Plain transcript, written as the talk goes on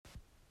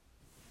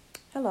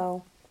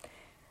Hello.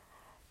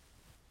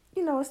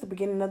 It's the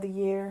beginning of the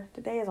year.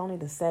 Today is only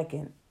the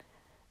second,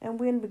 and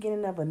we're in the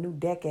beginning of a new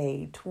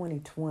decade,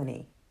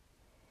 2020.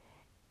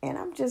 And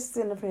I'm just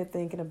sitting up here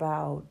thinking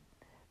about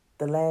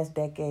the last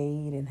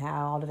decade and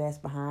how all of that's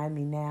behind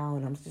me now,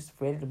 and I'm just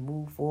ready to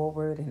move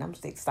forward, and I'm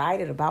just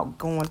excited about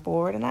going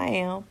forward, and I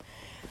am.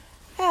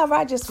 However,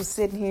 I just was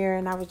sitting here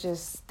and I was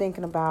just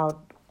thinking about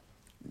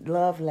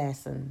love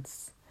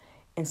lessons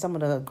and some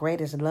of the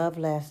greatest love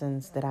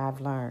lessons that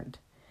I've learned.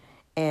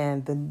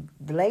 And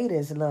the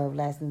latest love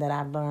lesson that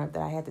I've learned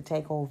that I had to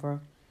take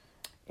over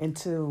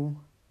into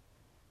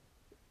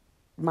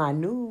my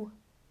new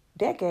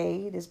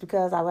decade is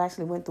because I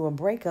actually went through a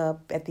breakup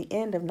at the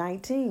end of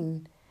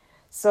 19.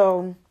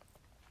 So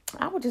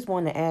I would just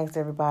want to ask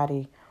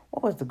everybody,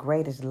 what was the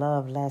greatest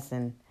love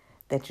lesson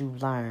that you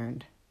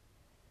learned?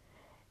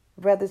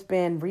 Whether it's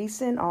been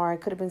recent or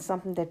it could have been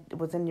something that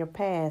was in your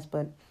past,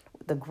 but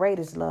the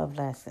greatest love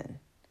lesson.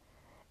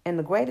 And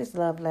the greatest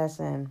love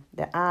lesson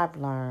that I've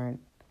learned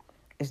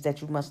is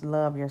that you must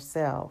love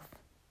yourself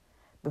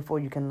before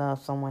you can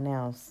love someone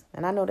else.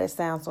 And I know that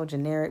sounds so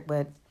generic,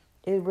 but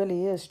it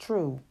really is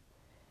true.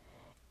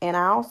 And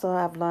I also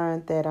have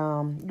learned that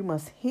you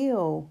must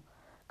heal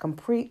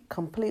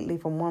completely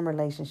from one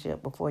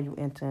relationship before you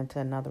enter into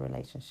another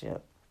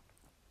relationship.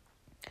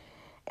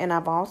 And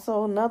I've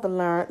also another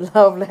learned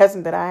love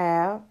lesson that I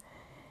have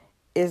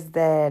is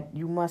that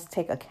you must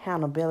take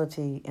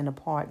accountability in the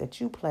part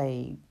that you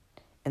played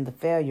in the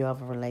failure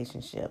of a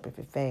relationship if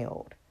it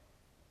failed.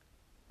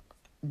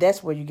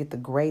 That's where you get the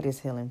greatest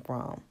healing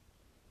from.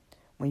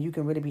 When you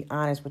can really be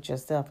honest with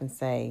yourself and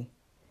say,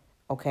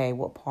 okay,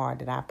 what part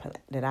did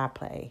I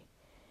play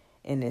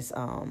in this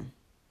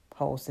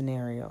whole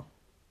scenario?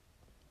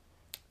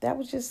 That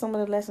was just some of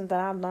the lessons that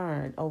I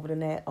learned over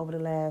the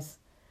last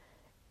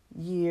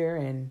year,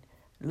 and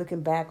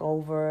looking back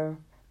over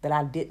that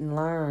I didn't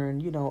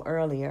learn,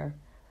 earlier.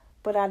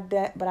 But I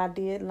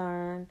did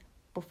learn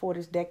before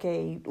this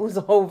decade was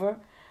over.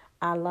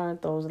 I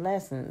learned those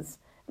lessons.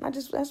 And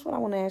that's what I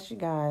want to ask you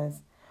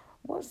guys.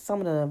 What's some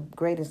of the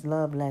greatest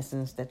love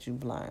lessons that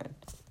you've learned?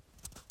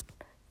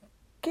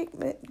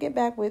 Get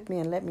back with me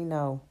and let me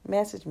know.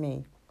 Message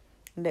me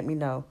and let me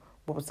know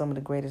what were some of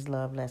the greatest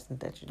love lessons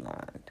that you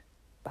learned.